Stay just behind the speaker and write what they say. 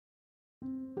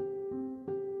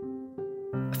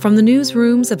From the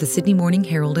newsrooms of the Sydney Morning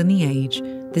Herald and The Age,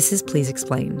 this is Please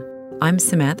Explain. I'm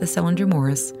Samantha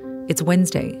Selinger-Morris. It's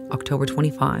Wednesday, October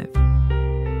 25.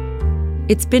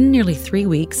 It's been nearly 3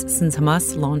 weeks since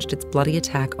Hamas launched its bloody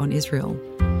attack on Israel.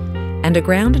 And a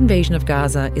ground invasion of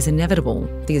Gaza is inevitable,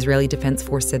 the Israeli Defense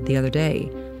Force said the other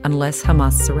day, unless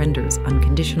Hamas surrenders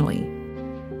unconditionally.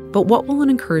 But what will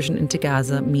an incursion into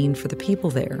Gaza mean for the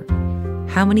people there?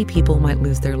 How many people might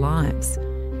lose their lives?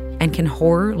 And can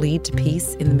horror lead to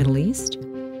peace in the Middle East?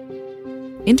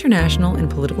 International and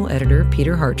political editor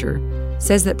Peter Hartcher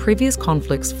says that previous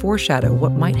conflicts foreshadow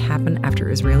what might happen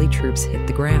after Israeli troops hit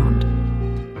the ground.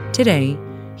 Today,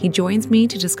 he joins me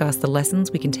to discuss the lessons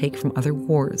we can take from other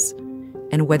wars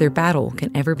and whether battle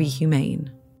can ever be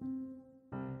humane.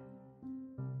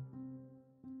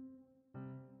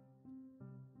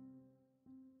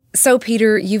 So,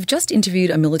 Peter, you've just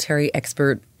interviewed a military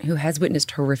expert who has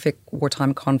witnessed horrific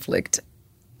wartime conflict,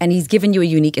 and he's given you a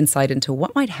unique insight into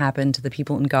what might happen to the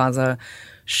people in Gaza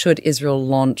should Israel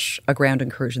launch a ground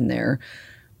incursion there.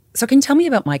 So can you tell me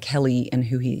about Mike Kelly and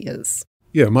who he is?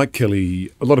 Yeah, Mike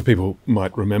Kelly, a lot of people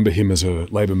might remember him as a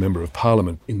Labor Member of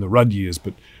Parliament in the Rudd years,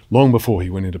 but long before he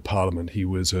went into Parliament, he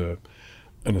was an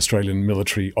Australian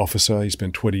military officer. He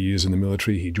spent 20 years in the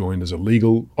military. He joined as a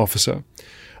legal officer,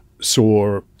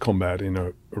 saw combat in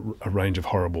a range of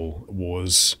horrible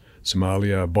wars,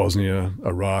 Somalia, Bosnia,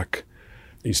 Iraq,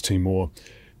 East Timor,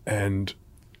 and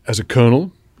as a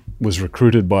colonel was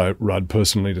recruited by Rudd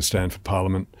personally to stand for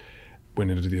Parliament,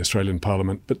 went into the Australian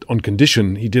Parliament, but on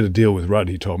condition, he did a deal with Rudd,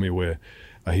 he told me, where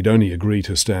he'd only agree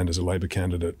to stand as a Labor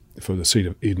candidate for the seat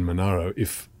of Eden Monaro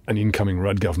if an incoming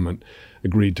Rudd government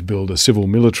agreed to build a civil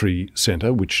military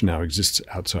centre, which now exists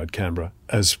outside Canberra,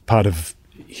 as part of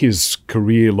his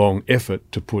career-long effort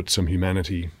to put some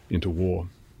humanity into war.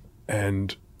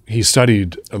 And he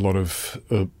studied a lot of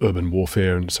urban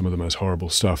warfare and some of the most horrible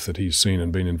stuff that he's seen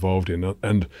and been involved in.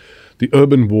 And the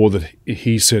urban war that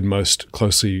he said most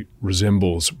closely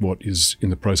resembles what is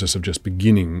in the process of just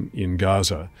beginning in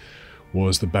Gaza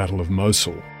was the Battle of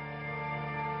Mosul,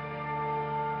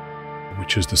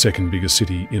 which is the second biggest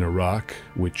city in Iraq,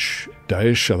 which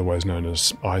Daesh, otherwise known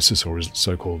as ISIS or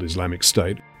so-called Islamic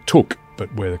State, took,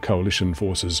 but where the coalition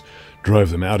forces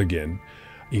drove them out again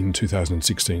in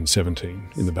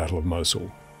 2016-17 in the Battle of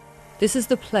Mosul. This is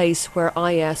the place where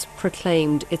IS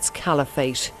proclaimed its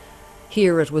caliphate.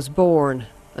 Here it was born,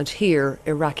 and here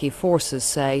Iraqi forces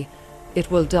say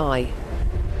it will die.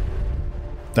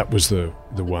 That was the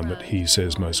one that he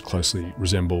says most closely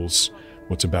resembles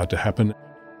what's about to happen.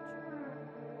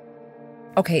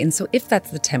 Okay, and so if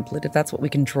that's the template, if that's what we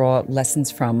can draw lessons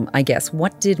from, I guess,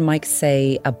 what did Mike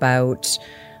say about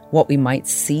what we might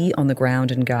see on the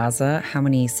ground in Gaza, how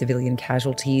many civilian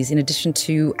casualties, in addition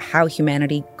to how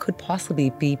humanity could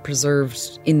possibly be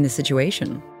preserved in this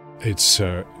situation? It's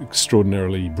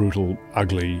extraordinarily brutal,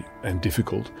 ugly, and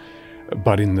difficult.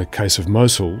 But in the case of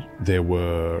Mosul, there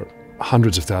were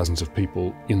hundreds of thousands of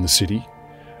people in the city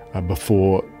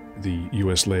before the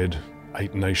US-led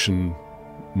 8-nation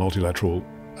multilateral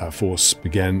force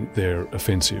began their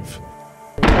offensive.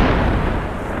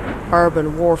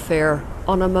 Urban warfare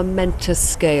on a momentous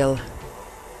scale.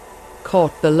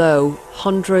 Caught below,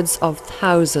 hundreds of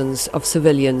thousands of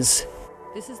civilians.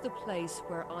 This is the place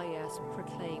where IS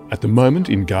proclaimed... At the moment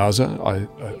in Gaza,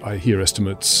 I hear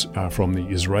estimates from the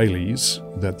Israelis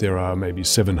that there are maybe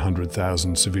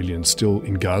 700,000 civilians still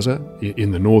in Gaza,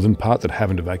 in the northern part, that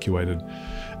haven't evacuated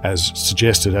as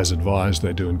suggested, as advised.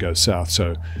 They do and go south,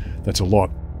 so that's a lot.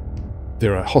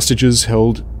 There are hostages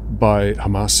held by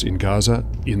Hamas in Gaza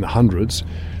in the hundreds,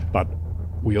 but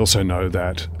we also know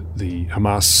that the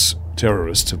Hamas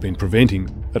terrorists have been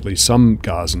preventing at least some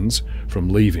Gazans from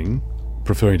leaving,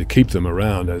 preferring to keep them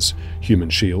around as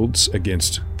human shields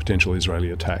against potential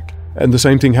Israeli attack. And the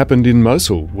same thing happened in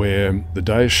Mosul, where the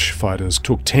Daesh fighters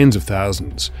took tens of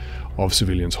thousands of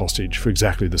civilians hostage for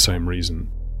exactly the same reason.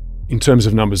 In terms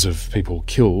of numbers of people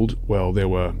killed, well, there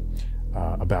were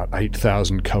about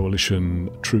 8,000 coalition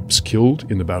troops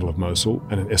killed in the Battle of Mosul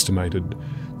and an estimated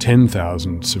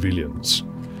 10,000 civilians.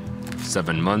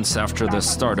 7 months after the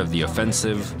start of the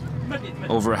offensive,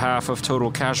 over half of total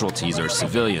casualties are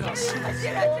civilians.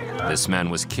 This man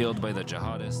was killed by the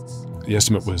jihadists. The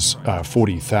estimate was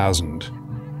 40,000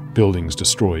 buildings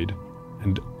destroyed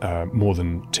and more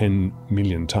than 10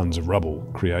 million tons of rubble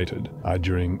created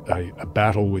during a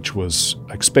battle which was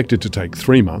expected to take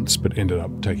 3 months but ended up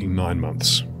taking 9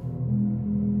 months.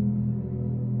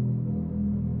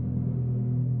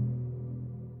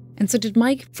 And so did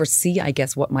Mike foresee, I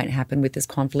guess, what might happen with this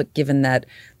conflict, given that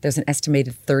there's an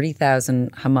estimated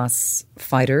 30,000 Hamas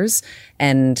fighters,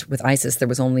 and with ISIS there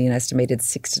was only an estimated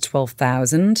 6,000 to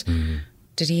 12,000.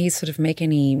 Did he sort of make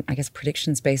any, I guess,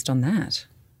 predictions based on that?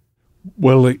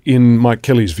 Well, in Mike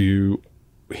Kelly's view,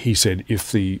 he said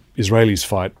if the Israelis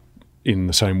fight in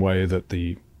the same way that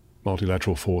the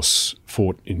multilateral force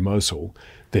fought in Mosul,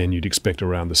 then you'd expect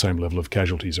around the same level of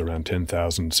casualties, around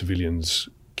 10,000 civilians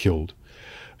killed,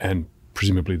 and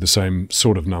presumably the same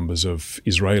sort of numbers of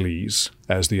Israelis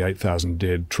as the 8,000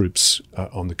 dead troops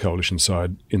on the coalition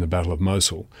side in the Battle of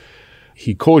Mosul.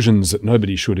 He cautions that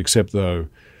nobody should accept, though,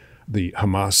 the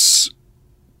Hamas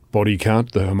body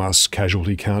count, the Hamas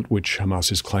casualty count, which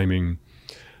Hamas is claiming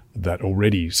that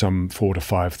already some 4,000 to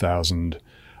 5,000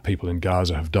 people in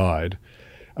Gaza have died.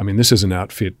 I mean, this is an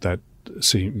outfit that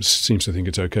seems to think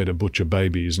it's okay to butcher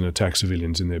babies and attack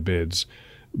civilians in their beds.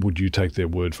 Would you take their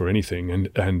word for anything?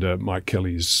 And Mike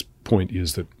Kelly's point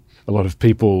is that a lot of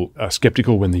people are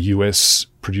skeptical when the US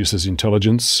produces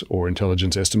intelligence or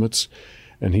intelligence estimates.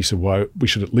 And he said, well, we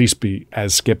should at least be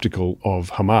as skeptical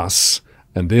of Hamas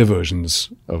and their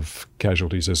versions of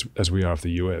casualties as we are of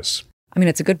the US. I mean,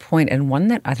 it's a good point, and one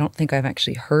that I don't think I've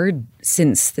actually heard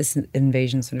since this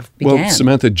invasion sort of began. Well,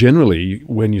 Samantha, generally,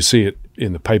 when you see it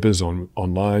in the papers,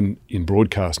 online, in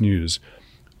broadcast news,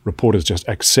 reporters just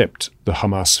accept the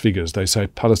Hamas figures. They say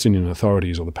Palestinian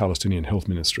authorities or the Palestinian Health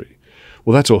Ministry.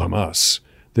 Well, that's all Hamas.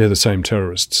 They're the same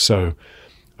terrorists. So,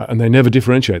 and they never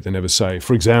differentiate. They never say,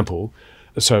 for example,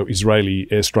 so Israeli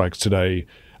airstrikes today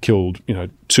killed,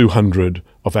 200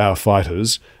 of our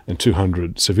fighters and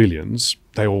 200 civilians.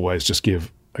 They always just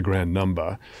give a grand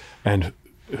number. And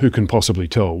who can possibly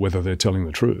tell whether they're telling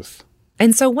the truth?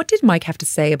 And so what did Mike have to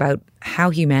say about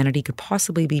how humanity could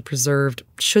possibly be preserved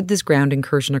should this ground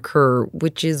incursion occur,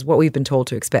 which is what we've been told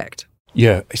to expect?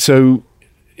 Yeah, so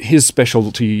his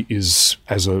specialty is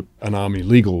as an army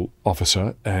legal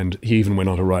officer, and he even went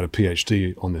on to write a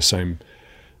PhD on this same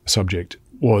subject,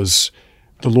 was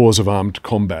the laws of armed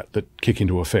combat that kick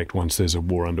into effect once there's a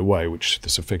war underway, which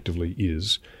this effectively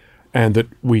is, and that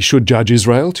we should judge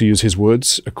Israel, to use his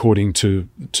words, according to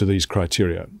these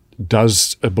criteria.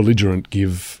 Does a belligerent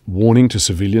give warning to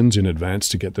civilians in advance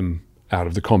to get them out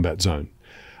of the combat zone?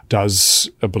 Does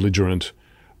a belligerent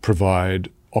provide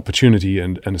opportunity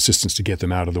and assistance to get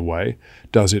them out of the way?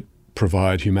 Does it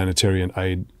provide humanitarian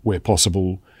aid where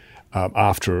possible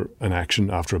after an action,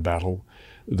 after a battle?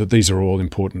 That these are all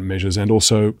important measures, and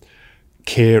also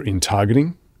care in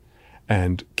targeting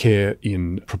and care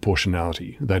in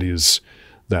proportionality. That is,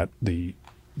 that the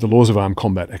laws of armed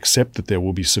combat accept that there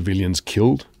will be civilians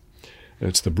killed.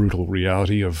 It's the brutal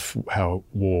reality of how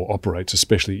war operates,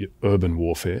 especially urban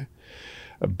warfare,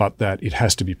 but that it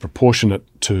has to be proportionate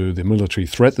to the military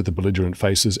threat that the belligerent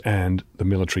faces and the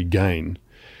military gain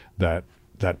that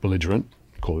belligerent,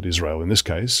 call it Israel in this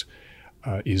case,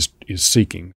 is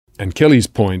seeking. And Kelly's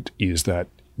point is that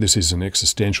this is an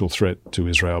existential threat to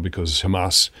Israel because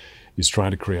Hamas is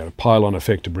trying to create a pylon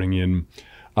effect to bring in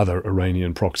other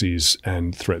Iranian proxies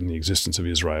and threaten the existence of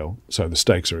Israel. So the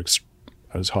stakes are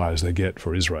as high as they get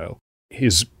for Israel.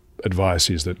 His advice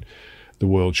is that the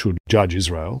world should judge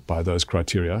Israel by those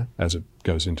criteria as it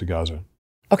goes into Gaza.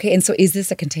 Okay, and so is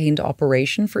this a contained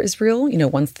operation for Israel?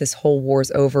 Once this whole war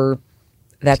is over,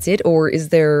 that's it? Or is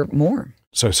there more?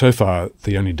 So far,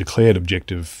 the only declared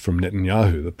objective from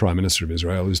Netanyahu, the Prime Minister of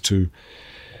Israel, is to,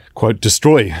 quote,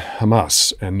 destroy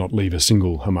Hamas and not leave a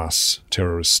single Hamas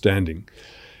terrorist standing.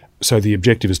 So the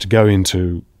objective is to go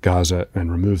into Gaza and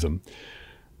remove them.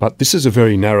 But this is a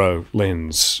very narrow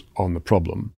lens on the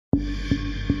problem.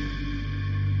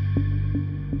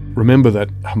 Remember that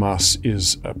Hamas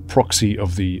is a proxy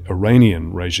of the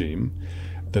Iranian regime,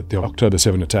 that the October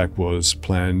 7 attack was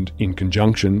planned in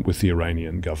conjunction with the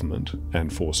Iranian government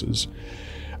and forces.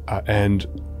 And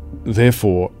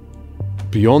therefore,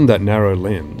 beyond that narrow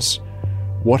lens,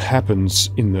 what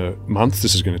happens in the months,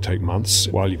 this is going to take months,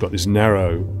 while you've got this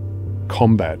narrow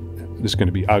combat, there's going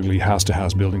to be ugly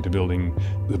house-to-house, building-to-building.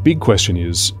 The big question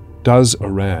is, does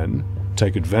Iran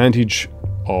take advantage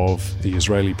of the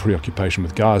Israeli preoccupation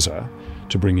with Gaza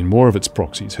to bring in more of its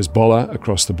proxies? Hezbollah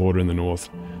across the border in the north,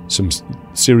 some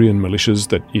Syrian militias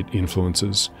that it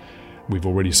influences. We've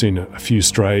already seen a few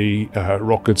stray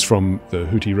rockets from the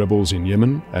Houthi rebels in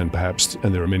Yemen, and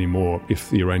there are many more if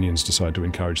the Iranians decide to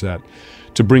encourage that,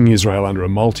 to bring Israel under a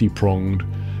multi-pronged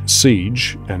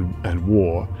siege and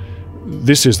war.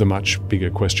 This is the much bigger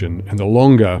question, and the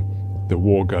longer the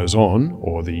war goes on,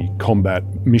 or the combat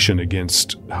mission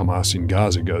against Hamas in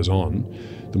Gaza goes on,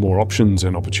 the more options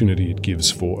and opportunity it gives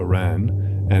for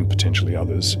Iran and potentially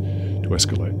others to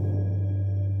escalate.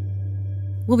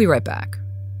 We'll be right back.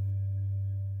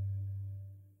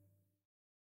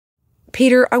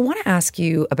 Peter, I want to ask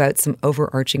you about some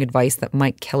overarching advice that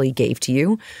Mike Kelly gave to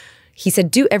you. He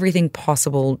said, do everything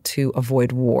possible to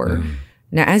avoid war.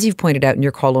 Now, as you've pointed out in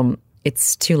your column,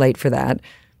 it's too late for that.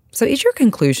 So is your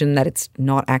conclusion that it's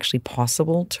not actually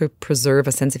possible to preserve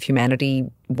a sense of humanity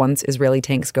once Israeli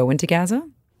tanks go into Gaza?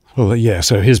 Well, yeah,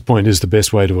 so his point is the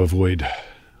best way to avoid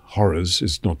horrors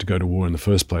is not to go to war in the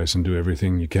first place and do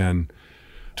everything you can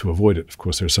to avoid it. Of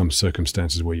course, there are some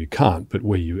circumstances where you can't, but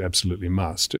where you absolutely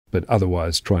must. But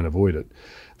otherwise, try and avoid it.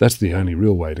 That's the only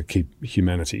real way to keep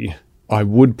humanity. I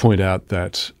would point out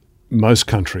that most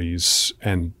countries,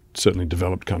 and certainly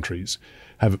developed countries,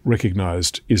 have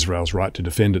recognised Israel's right to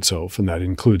defend itself, and that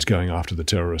includes going after the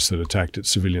terrorists that attacked its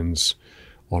civilians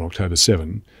on October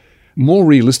 7. More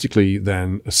realistically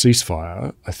than a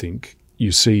ceasefire, I think,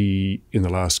 you see in the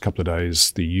last couple of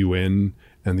days the UN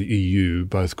and the EU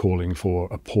both calling for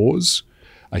a pause,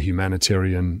 a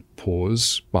humanitarian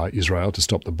pause by Israel to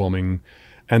stop the bombing,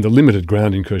 and the limited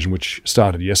ground incursion, which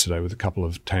started yesterday with a couple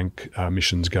of tank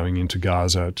missions going into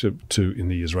Gaza to, in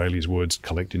the Israelis' words,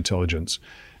 collect intelligence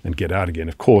and get out again.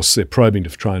 Of course, they're probing to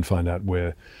try and find out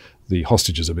where the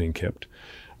hostages are being kept,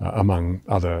 among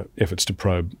other efforts to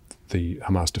probe the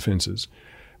Hamas defences.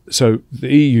 So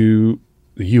the EU,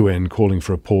 the UN calling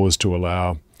for a pause to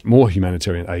allow more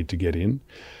humanitarian aid to get in,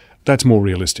 that's more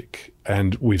realistic.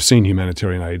 And we've seen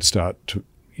humanitarian aid start to,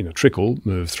 trickle,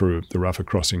 move through the Rafah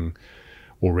crossing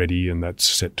already, and that's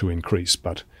set to increase.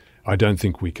 But I don't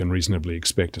think we can reasonably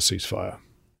expect a ceasefire.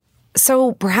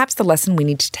 So perhaps the lesson we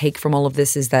need to take from all of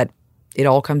this is that it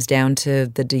all comes down to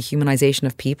the dehumanization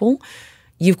of people.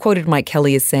 You've quoted Mike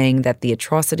Kelly as saying that the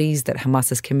atrocities that Hamas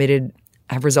has committed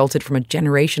have resulted from a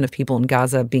generation of people in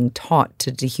Gaza being taught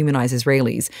to dehumanize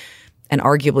Israelis. And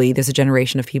arguably, there's a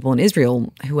generation of people in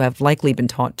Israel who have likely been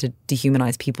taught to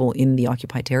dehumanize people in the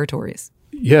occupied territories.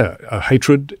 Yeah,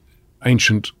 hatred,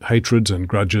 ancient hatreds and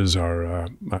grudges are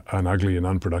an ugly and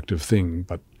unproductive thing,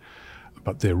 but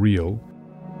they're real.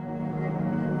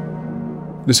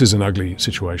 This is an ugly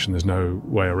situation. There's no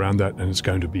way around that, and it's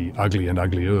going to be ugly and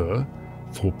uglier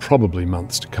for probably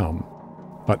months to come.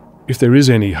 But if there is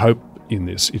any hope in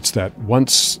this, it's that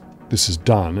once this is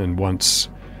done and once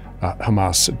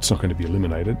Hamas, it's not going to be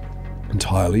eliminated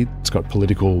entirely. It's got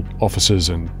political officers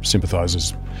and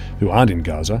sympathisers who aren't in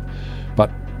Gaza.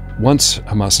 But once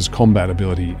Hamas's combat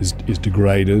ability is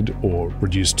degraded or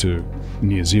reduced to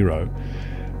near zero,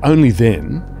 only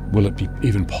then will it be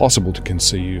even possible to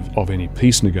conceive of any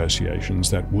peace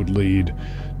negotiations that would lead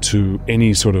to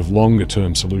any sort of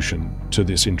longer-term solution to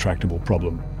this intractable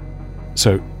problem.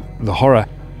 So the horror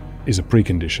is a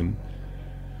precondition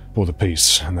for the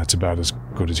peace, and that's about as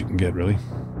good as you can get, really.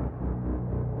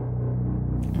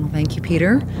 Well, thank you,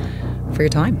 Peter, for your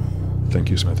time. Thank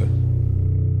you, Samantha.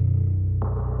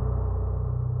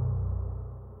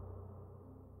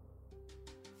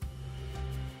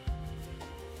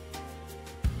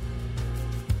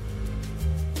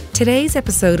 Today's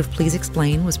episode of Please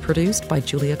Explain was produced by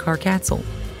Julia Carr-Katzel,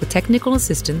 with technical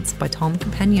assistance by Tom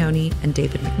Campagnoni and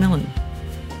David McMillan.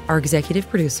 Our executive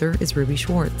producer is Ruby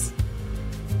Schwartz.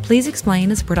 Please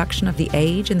Explain is a production of The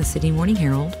Age and the Sydney Morning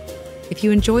Herald. If you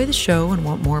enjoy the show and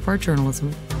want more of our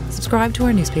journalism, subscribe to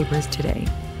our newspapers today.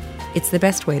 It's the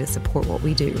best way to support what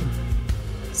we do.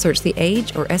 Search The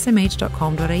Age or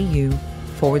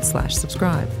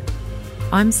smh.com.au/subscribe.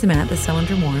 I'm Samantha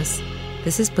Selinger Morris.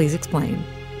 This is Please Explain.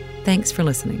 Thanks for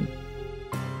listening.